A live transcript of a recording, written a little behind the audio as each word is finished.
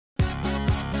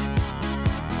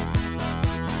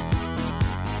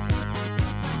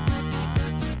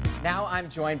Now I'm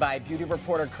joined by beauty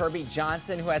reporter Kirbie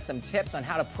Johnson, who has some tips on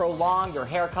how to prolong your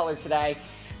hair color today.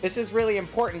 This is really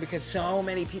important because so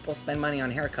many people spend money on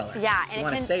hair color. Yeah, and you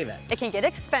want to save it. It can get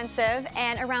expensive,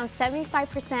 and around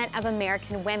 75% of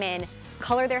American women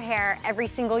color their hair every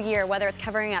single year, whether it's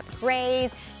covering up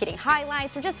grays, getting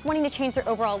highlights, or just wanting to change their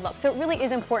overall look. So it really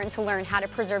is important to learn how to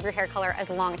preserve your hair color as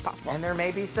long as possible. And there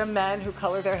may be some men who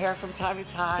color their hair from time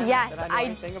to time. Yes, I know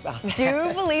anything about that.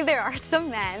 do believe there are some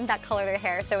men that color their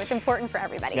hair, so it's important for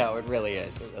everybody. No, it really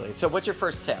is. It really is. So what's your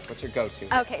first tip? What's your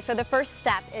go-to? Okay, so the first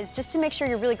step is just to make sure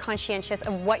you're really conscientious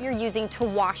of what you're using to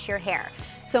wash your hair.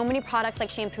 So many products like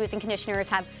shampoos and conditioners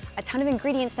have a ton of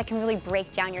ingredients that can really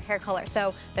break down your hair color.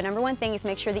 So the number one thing is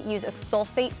make sure that you use a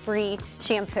sulfate-free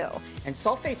shampoo. And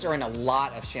sulfates are in a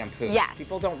lot of shampoos. Yes.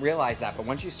 People don't realize that, but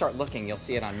once you start looking, you'll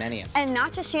see it on many of them. And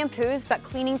not just shampoos, but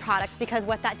cleaning products, because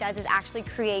what that does is actually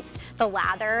creates the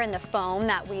lather and the foam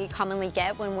that we commonly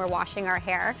get when we're washing our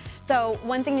hair. So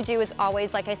one thing to do is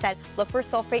always, like I said, look for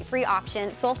sulfate-free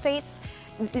options. Sulfates,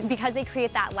 because they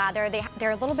create that lather,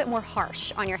 they're a little bit more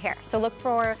harsh on your hair. So look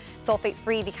for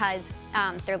sulfate-free because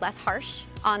they're less harsh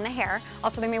on the hair.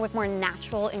 Also, they're made with more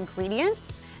natural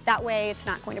ingredients. That way, it's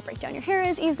not going to break down your hair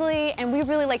as easily. And we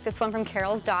really like this one from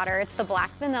Carol's Daughter. It's the Black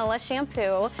Vanilla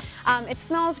Shampoo. It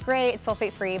smells great, it's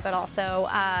sulfate-free, but also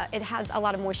it has a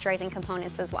lot of moisturizing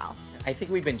components as well. I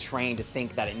think we've been trained to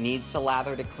think that it needs to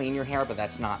lather to clean your hair, but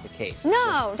that's not the case.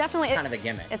 No, definitely. It's kind of a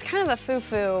gimmick. It's kind of a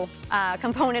foo-foo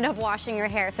component of washing your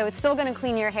hair. So it's still going to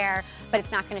clean your hair, but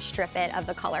it's not going to strip it of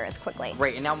the color as quickly.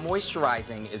 Right, and now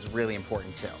moisturizing is really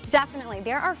important too. Definitely.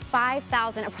 There are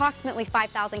approximately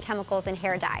 5,000 chemicals in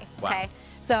hair dye. Wow. Okay.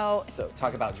 So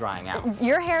talk about drying out.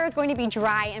 Your hair is going to be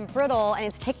dry and brittle, and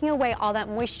it's taking away all that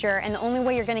moisture, and the only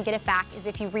way you're going to get it back is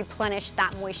if you replenish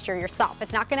that moisture yourself.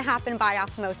 It's not going to happen by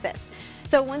osmosis.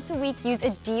 So once a week, use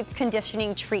a deep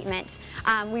conditioning treatment.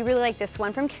 We really like this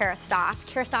one from Kerastase.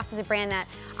 Kerastase is a brand that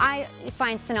I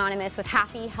find synonymous with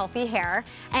happy, healthy hair.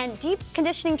 And deep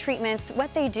conditioning treatments,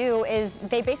 what they do is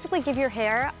they basically give your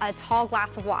hair a tall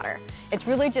glass of water. It's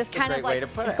really just kind of like,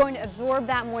 it's going to absorb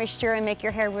that moisture and make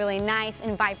your hair really nice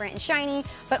and vibrant and shiny.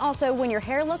 But also when your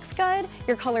hair looks good,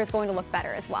 your color is going to look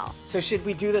better as well. So should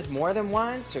we do this more than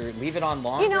once or leave it on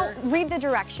longer? You know, read the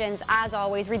directions. As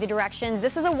always, read the directions.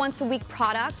 This is a once a week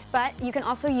product, but you can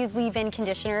also use leave-in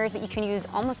conditioners that you can use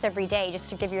almost every day just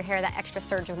to give your hair that extra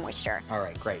surge of moisture. All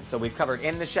right, great. So we've covered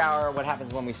in the shower. What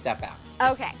happens when we step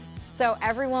out? Okay. So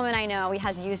every woman I know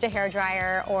has used a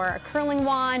hairdryer or a curling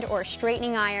wand or a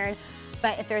straightening iron.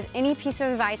 But if there's any piece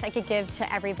of advice I could give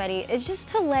to everybody, is just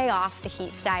to lay off the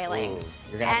heat styling. Ooh,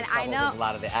 you're gonna have trouble with a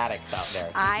lot of the addicts out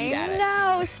there. I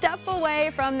know. Step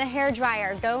away from the hair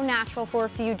dryer. Go natural for a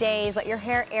few days. Let your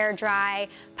hair air dry.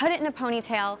 Put it in a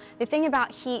ponytail. The thing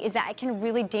about heat is that it can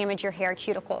really damage your hair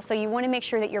cuticle. So you want to make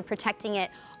sure that you're protecting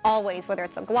it always, whether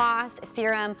it's a gloss, a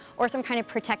serum, or some kind of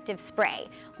protective spray.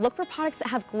 Look for products that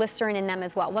have glycerin in them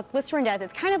as well. What glycerin does,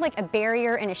 it's kind of like a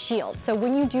barrier and a shield. So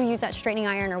when you do use that straightening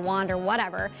iron or wand or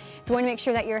whatever, it's going to make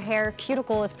sure that your hair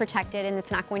cuticle is protected and it's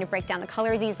not going to break down the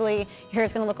colors easily. Your hair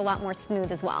is going to look a lot more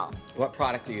smooth as well. What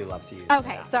product do you love to use?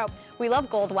 Okay, so we love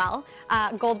Goldwell.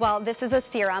 Goldwell, this is a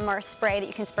serum or a spray that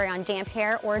you can spray on damp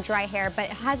hair or dry hair, but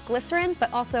it has glycerin,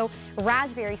 but also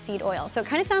raspberry seed oil. So it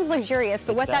kind of sounds luxurious,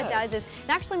 but what that does is it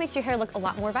actually makes your hair look a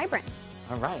lot more vibrant.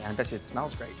 All right, I bet you it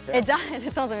smells great too. It does,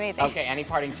 it smells amazing. Okay, any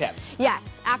parting tips? Yes,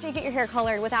 after you get your hair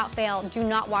colored, without fail, do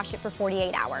not wash it for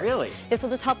 48 hours. Really? This will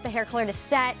just help the hair color to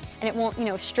set, and it won't,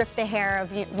 strip the hair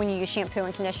of when you use shampoo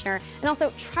and conditioner. And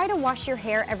also, try to wash your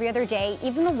hair every other day.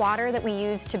 Even the water that we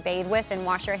use to bathe with and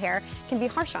wash our hair can be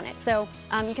harsh on it. So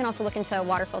you can also look into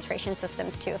water filtration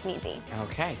systems too if need be.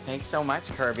 Okay, thanks so much,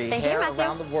 Kirbie. Thank hair you, Matthew.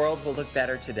 around the world will look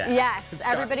better today. Yes,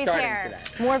 everybody's hair,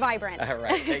 more vibrant. All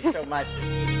right, thanks so much.